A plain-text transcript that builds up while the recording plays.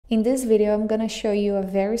In this video, I'm gonna show you a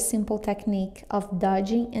very simple technique of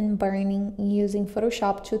dodging and burning using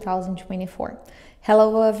Photoshop 2024.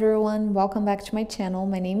 Hello everyone, welcome back to my channel.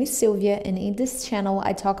 My name is Silvia, and in this channel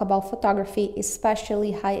I talk about photography,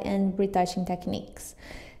 especially high-end retouching techniques.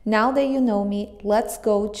 Now that you know me, let's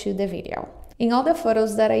go to the video. In all the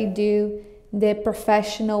photos that I do, the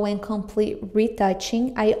professional and complete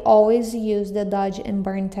retouching, I always use the dodge and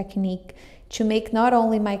burn technique to make not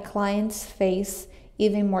only my client's face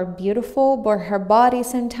even more beautiful, but her body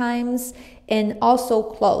sometimes, and also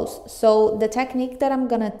clothes. So the technique that I'm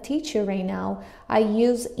gonna teach you right now, I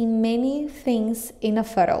use in many things in a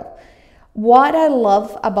photo. What I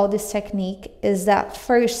love about this technique is that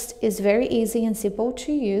first, it's very easy and simple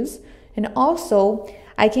to use, and also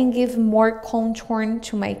I can give more contour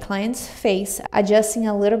to my client's face, adjusting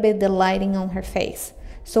a little bit the lighting on her face.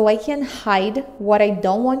 So I can hide what I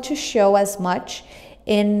don't want to show as much,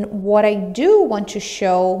 and what I do want to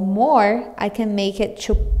show more, I can make it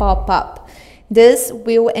to pop up. This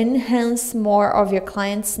will enhance more of your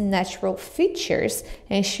client's natural features,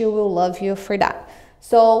 and she will love you for that.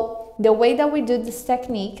 So the way that we do this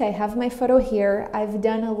technique, I have my photo here. I've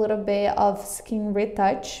done a little bit of skin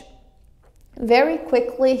retouch very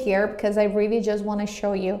quickly here because I really just want to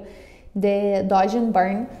show you the dodge and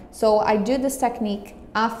burn. So I do this technique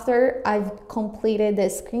after I've completed the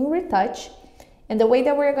skin retouch. And the way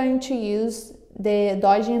that we're going to use the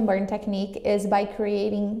dodge and burn technique is by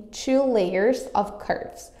creating two layers of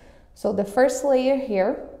curves. So the first layer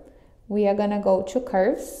here, we are gonna go to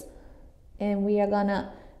curves, and we are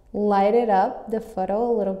gonna light it up, the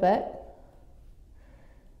photo a little bit.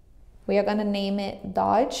 We are gonna name it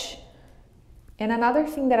dodge. And another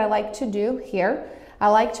thing that I like to do here, I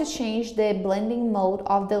like to change the blending mode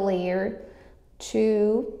of the layer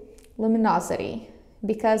to luminosity,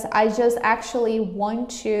 because I just actually want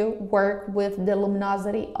to work with the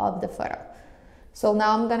luminosity of the photo. So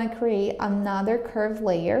now I'm gonna create another curved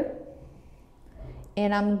layer,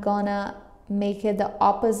 and I'm gonna make it the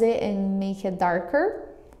opposite and make it darker.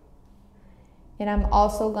 And I'm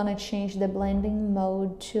also gonna change the blending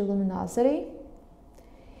mode to luminosity.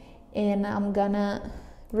 And I'm gonna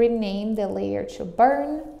rename the layer to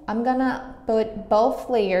burn. I'm gonna put both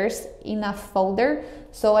layers in a folder,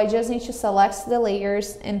 so I just need to select the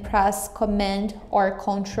layers and press Command or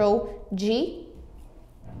Control G.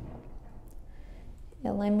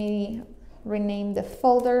 And let me rename the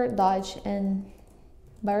folder dodge and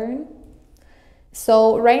burn.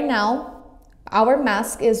 So right now our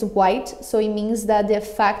mask is white, so it means that the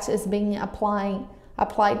effect is being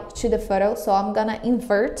applied to the photo. So I'm gonna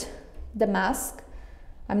invert the mask.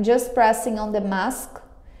 I'm just pressing on the mask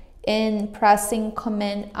and pressing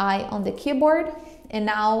Command I on the keyboard, and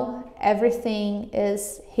now everything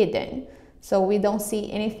is hidden, so we don't see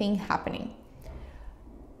anything happening.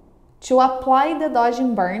 To apply the dodge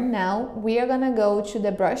and burn, now we are gonna go to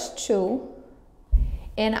the brush tool,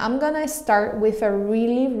 and I'm gonna start with a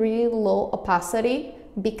really low opacity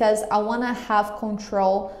because I wanna have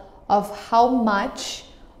control of how much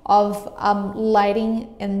of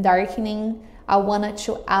lighting and darkening I wanted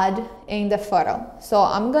to add in the photo. So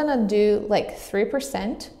I'm gonna do like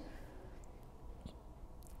 3%,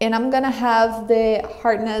 and I'm gonna have the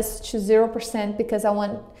hardness to 0% because I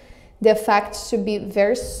want the effect to be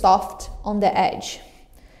very soft on the edge.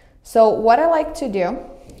 So what I like to do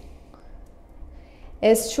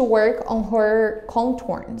is to work on her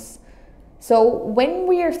contours. So when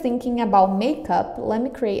we are thinking about makeup, let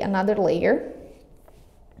me create another layer,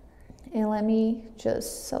 and let me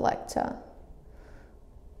just select a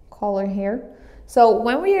color here. So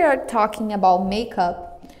when we are talking about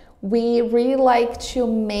makeup, we really like to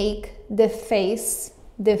make the face,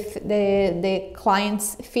 the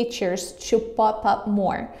client's features to pop up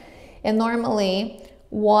more. And normally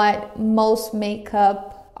what most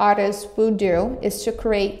makeup artists will do is to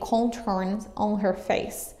create contours on her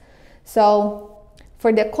face. So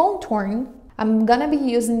for the contour, I'm gonna be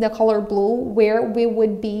using the color blue, where we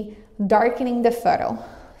would be darkening the photo.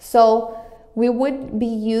 So we would be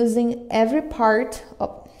using every part,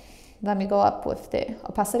 let me go up with the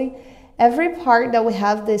opacity. Every part that we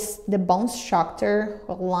have the bone structure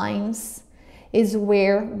or lines is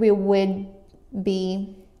where we would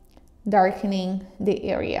be darkening the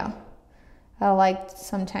area. I like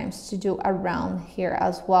sometimes to do around here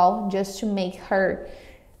as well, just to make her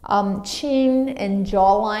chin and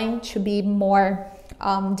jawline to be more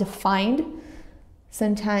defined.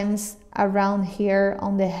 Sometimes around here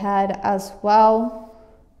on the head as well.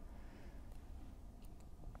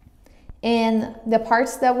 And the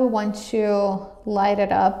parts that we want to light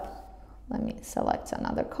it up, let me select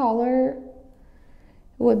another color,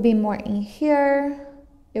 would be more in here.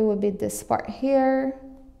 it would be this part here,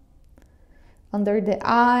 under the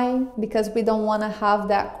eye, because we don't want to have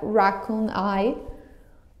that raccoon eye.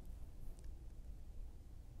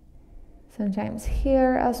 Sometimes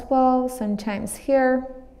here as well, sometimes here.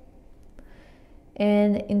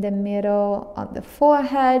 And in the middle of the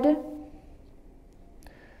forehead.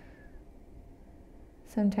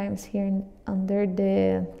 Sometimes here under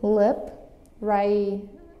the lip, right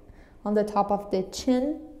on the top of the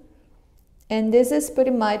chin. And this is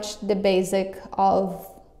pretty much the basic of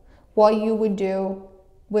what you would do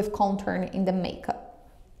with contouring in the makeup.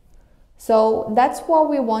 So that's what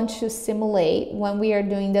we want to simulate when we are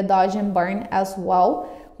doing the dodge and burn as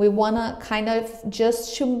well. We want to kind of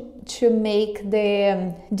just to make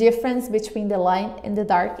the difference between the light and the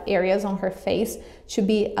dark areas on her face to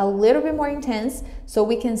be a little bit more intense, so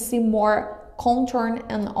we can see more contour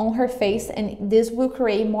and on her face, and this will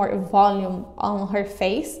create more volume on her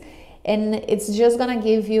face, and it's just gonna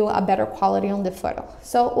give you a better quality on the photo.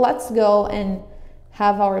 So let's go and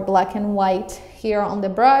have our black and white here on the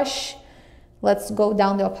brush. Let's go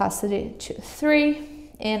down the opacity to 3.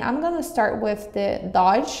 And I'm gonna start with the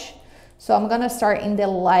dodge. So I'm gonna start in the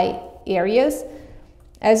light areas.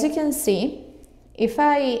 As you can see, if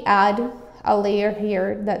I add a layer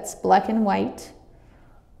here that's black and white,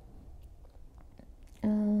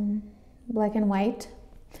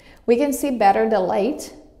 we can see better the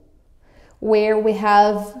light, where we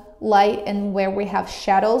have light and where we have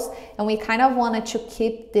shadows. And we kind of wanted to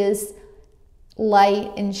keep this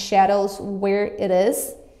light and shadows where it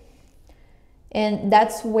is. And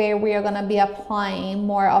that's where we are gonna be applying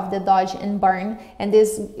more of the dodge and burn. And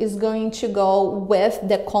this is going to go with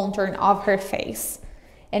the contour of her face.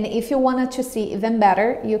 And if you wanted to see even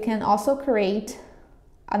better, you can also create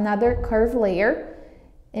another curve layer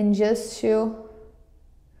and just to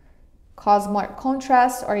cause more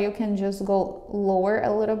contrast, or you can just go lower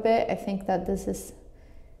a little bit. I think that this is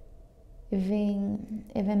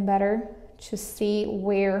even better to see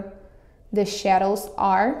where the shadows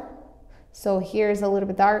are. So here's a little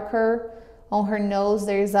bit darker. On her nose,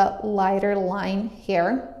 there's a lighter line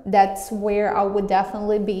here. That's where I would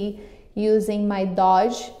definitely be using my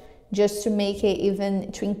dodge, just to make it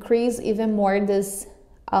even, to increase even more this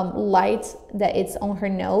light that it's on her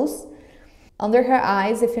nose. Under her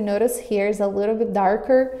eyes, if you notice, here is a little bit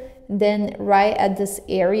darker than right at this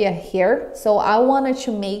area here. So I wanted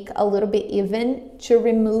to make a little bit even to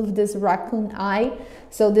remove this raccoon eye.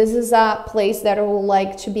 So this is a place that I would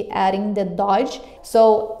like to be adding the dodge.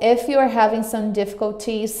 So if you are having some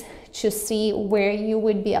difficulties to see where you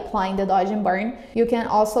would be applying the dodge and burn, you can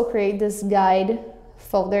also create this guide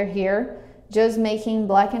folder here, just making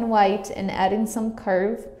black and white and adding some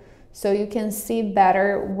curve, so you can see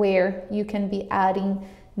better where you can be adding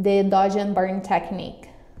the dodge and burn technique.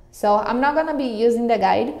 So I'm not gonna be using the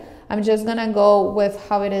guide. I'm just gonna go with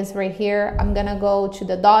how it is right here. I'm gonna go to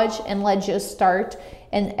the dodge and let's just start.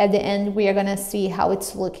 And at the end, we are gonna see how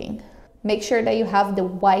it's looking. Make sure that you have the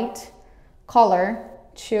white color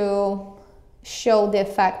to show the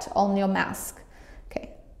effect on your mask.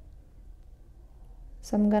 Okay.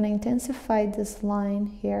 So I'm gonna intensify this line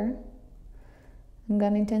here. I'm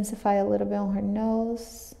gonna intensify a little bit on her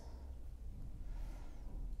nose.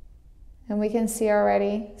 And we can see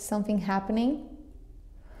already something happening.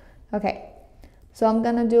 Okay, so I'm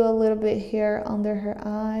gonna do a little bit here under her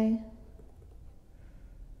eye.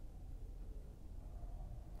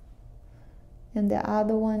 And the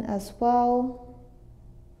other one as well.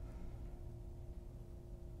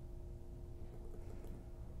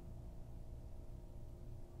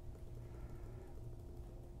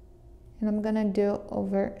 And I'm gonna do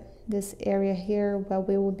over this area here where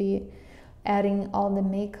we will be adding all the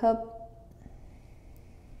makeup.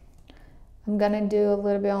 I'm gonna do a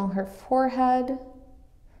little bit on her forehead,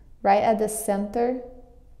 right at the center,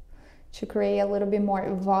 to create a little bit more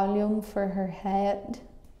volume for her head.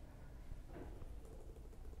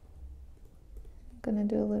 I'm gonna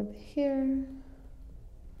do a little bit here.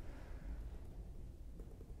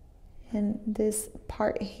 And this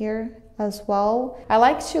part here as well. I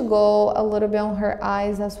like to go a little bit on her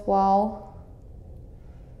eyes as well.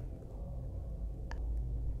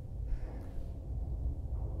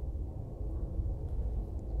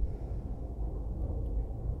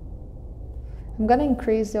 I'm gonna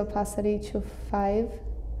increase the opacity to 5.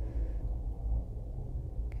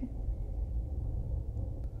 Okay.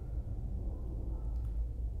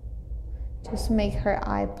 Just make her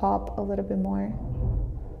eye pop a little bit more.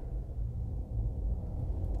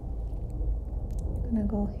 I'm gonna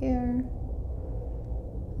go here,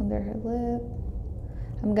 under her lip.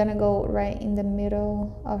 I'm gonna go right in the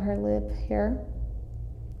middle of her lip here.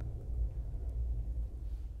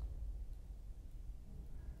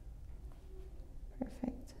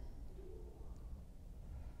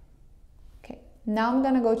 Now I'm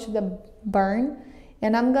gonna go to the burn,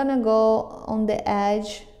 and I'm gonna go on the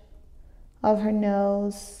edge of her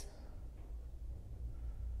nose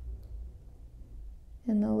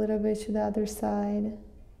and a little bit to the other side.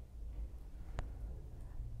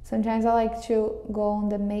 Sometimes I like to go on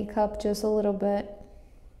the makeup just a little bit,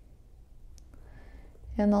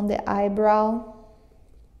 and on the eyebrow.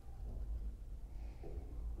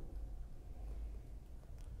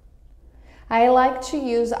 I like to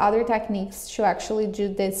use other techniques to actually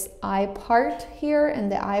do this eye part here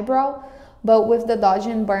and the eyebrow, but with the dodge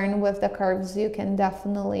and burn with the curves, you can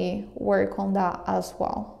definitely work on that as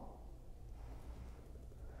well.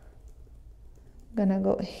 I'm gonna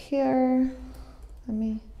go here. Let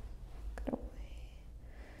me get away.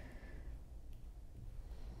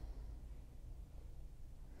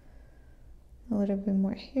 A little bit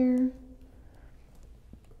more here.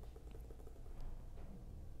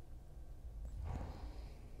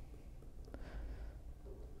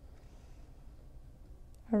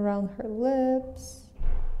 Around her lips.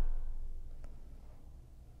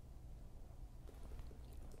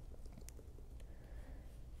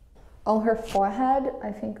 On her forehead,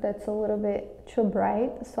 I think that's a little bit too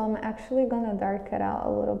bright, so I'm actually gonna darken it out a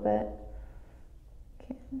little bit.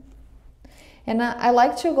 Okay. And I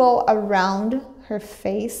like to go around her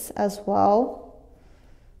face as well.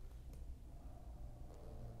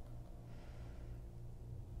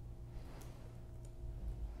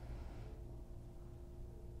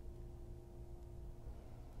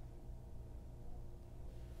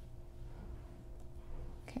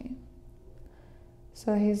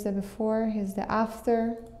 So here's the before, here's the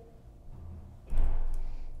after.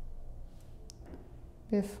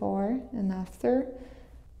 Before and after.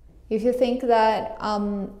 If you think that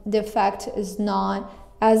the effect is not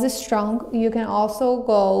as strong, you can also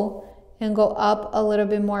go up a little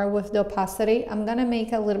bit more with the opacity. I'm gonna make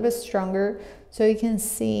it a little bit stronger so you can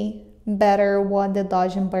see better what the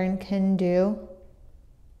dodge and burn can do.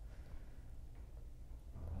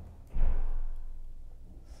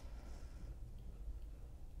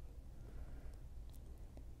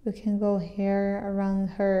 We can go here around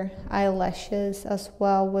her eyelashes as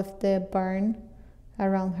well with the burn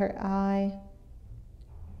around her eye.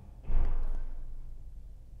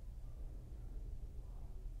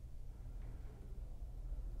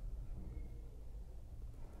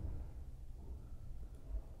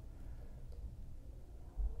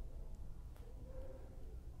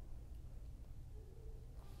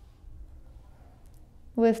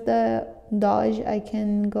 With the dodge, I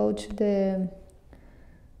can go to the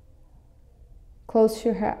close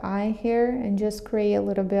to her eye here and just create a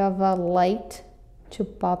little bit of a light to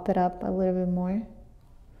pop it up a little bit more.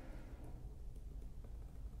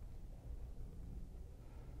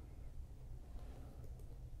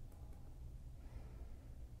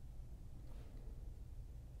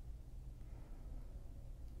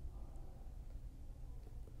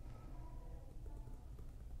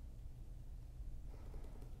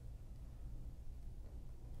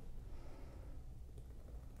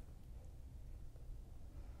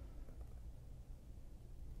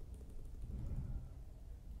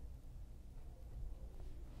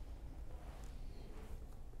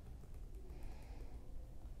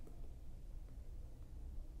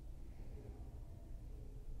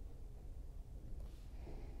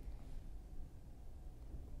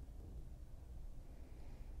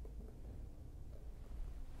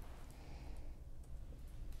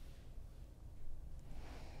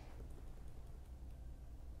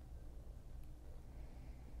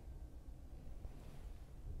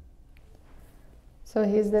 So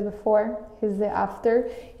here's the before, here's the after.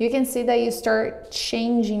 You can see that you start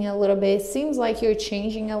changing a little bit. It seems like you're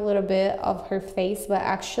changing a little bit of her face, but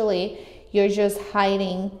actually you're just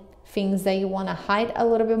hiding things that you want to hide a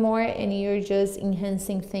little bit more, and you're just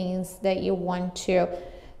enhancing things that you want to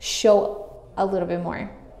show a little bit more.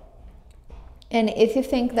 And if you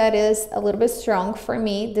think that is a little bit strong, for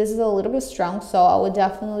me, this is a little bit strong, so I would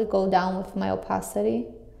definitely go down with my opacity.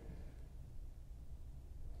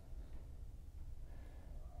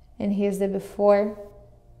 And here's the before,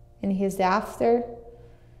 and here's the after.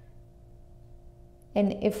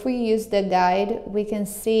 And if we use the guide, we can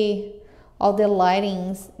see all the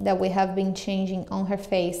lightings that we have been changing on her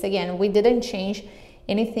face. Again, we didn't change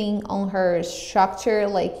anything on her structure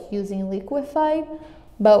like using liquefied,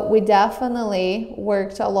 but we definitely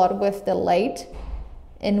worked a lot with the light,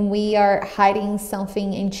 and we are hiding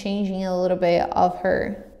something and changing a little bit of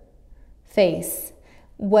her face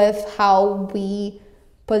with how we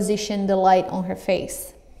position the light on her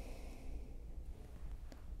face.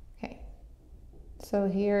 Okay, so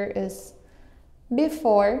here is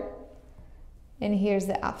before, and here's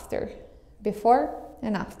the after. before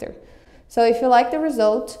and after. So if you like the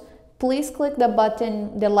result, please click the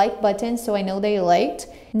like button, so I know that you liked.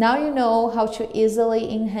 Now you know how to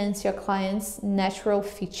easily enhance your client's natural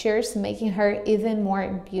features, making her even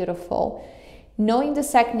more beautiful. Knowing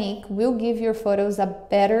this technique will give your photos a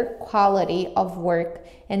better quality of work,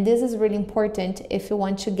 and this is really important if you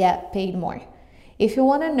want to get paid more. If you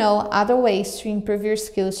want to know other ways to improve your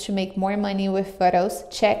skills to make more money with photos,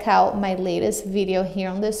 check out my latest video here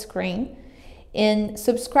on the screen. And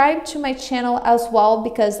subscribe to my channel as well,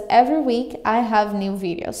 because every week I have new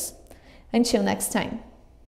videos. Until next time.